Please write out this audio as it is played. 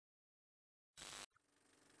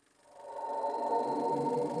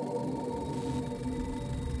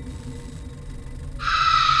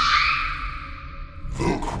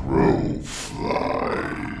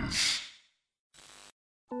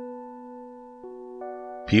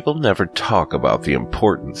People never talk about the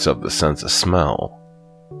importance of the sense of smell.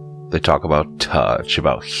 They talk about touch,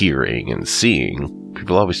 about hearing and seeing.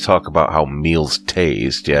 People always talk about how meals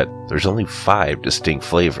taste, yet there's only 5 distinct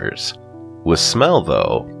flavors. With smell,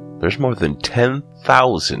 though, there's more than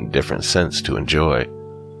 10,000 different scents to enjoy.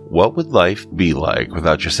 What would life be like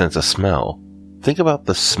without your sense of smell? Think about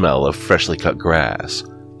the smell of freshly cut grass,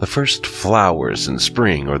 the first flowers in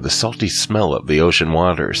spring, or the salty smell of the ocean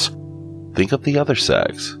waters. Think of the other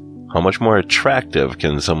sex. How much more attractive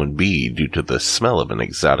can someone be due to the smell of an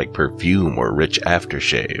exotic perfume or rich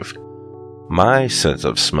aftershave? My sense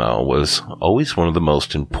of smell was always one of the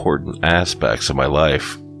most important aspects of my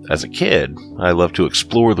life. As a kid, I loved to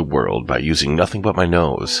explore the world by using nothing but my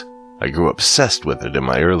nose. I grew obsessed with it in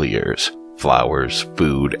my early years. Flowers,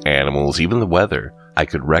 food, animals, even the weather. I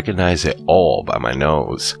could recognize it all by my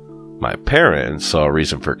nose. My parents saw a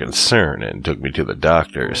reason for concern and took me to the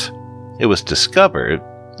doctors. It was discovered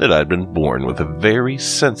that I'd been born with a very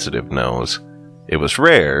sensitive nose. It was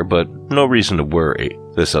rare, but no reason to worry.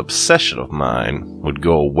 This obsession of mine would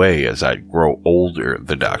go away as I'd grow older,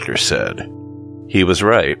 the doctor said. He was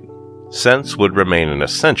right. Scents would remain an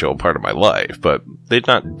essential part of my life, but they'd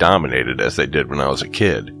not dominate it as they did when I was a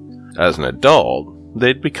kid. As an adult,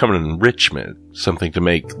 they'd become an enrichment, something to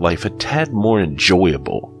make life a tad more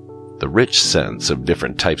enjoyable. The rich scents of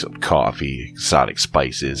different types of coffee, exotic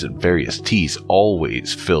spices, and various teas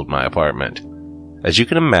always filled my apartment. As you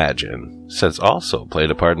can imagine, scents also played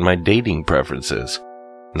a part in my dating preferences.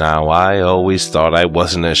 Now, I always thought I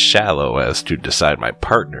wasn't as shallow as to decide my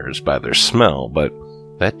partners by their smell, but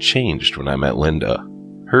that changed when I met Linda.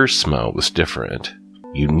 Her smell was different.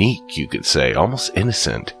 Unique, you could say, almost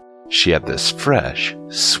innocent. She had this fresh,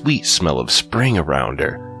 sweet smell of spring around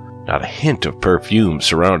her. Not a hint of perfume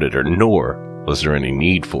surrounded her, nor was there any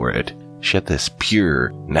need for it. She had this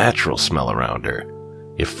pure, natural smell around her.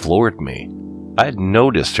 It floored me. I had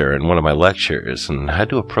noticed her in one of my lectures and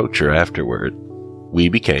had to approach her afterward. We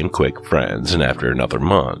became quick friends, and after another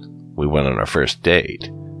month, we went on our first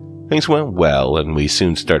date. Things went well, and we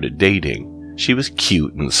soon started dating. She was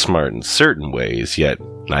cute and smart in certain ways, yet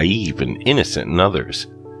naive and innocent in others.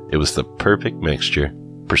 It was the perfect mixture,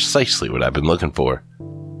 precisely what I've been looking for.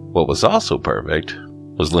 What was also perfect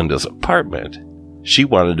was Linda's apartment. She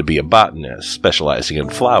wanted to be a botanist, specializing in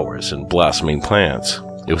flowers and blossoming plants.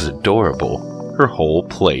 It was adorable. Her whole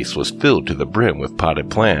place was filled to the brim with potted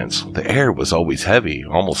plants. The air was always heavy,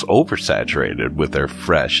 almost oversaturated with their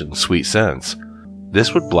fresh and sweet scents.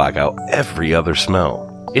 This would block out every other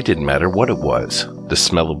smell. It didn't matter what it was. The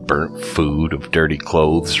smell of burnt food, of dirty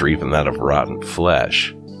clothes, or even that of rotten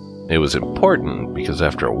flesh. It was important because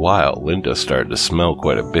after a while, Linda started to smell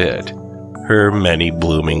quite a bit. Her many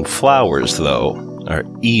blooming flowers, though, are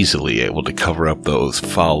easily able to cover up those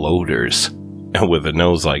foul odors. And with a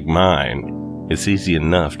nose like mine, it's easy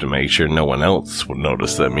enough to make sure no one else would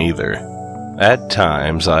notice them either. At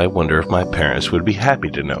times, I wonder if my parents would be happy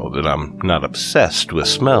to know that I'm not obsessed with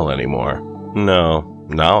smell anymore. No,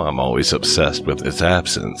 now I'm always obsessed with its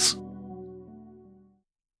absence.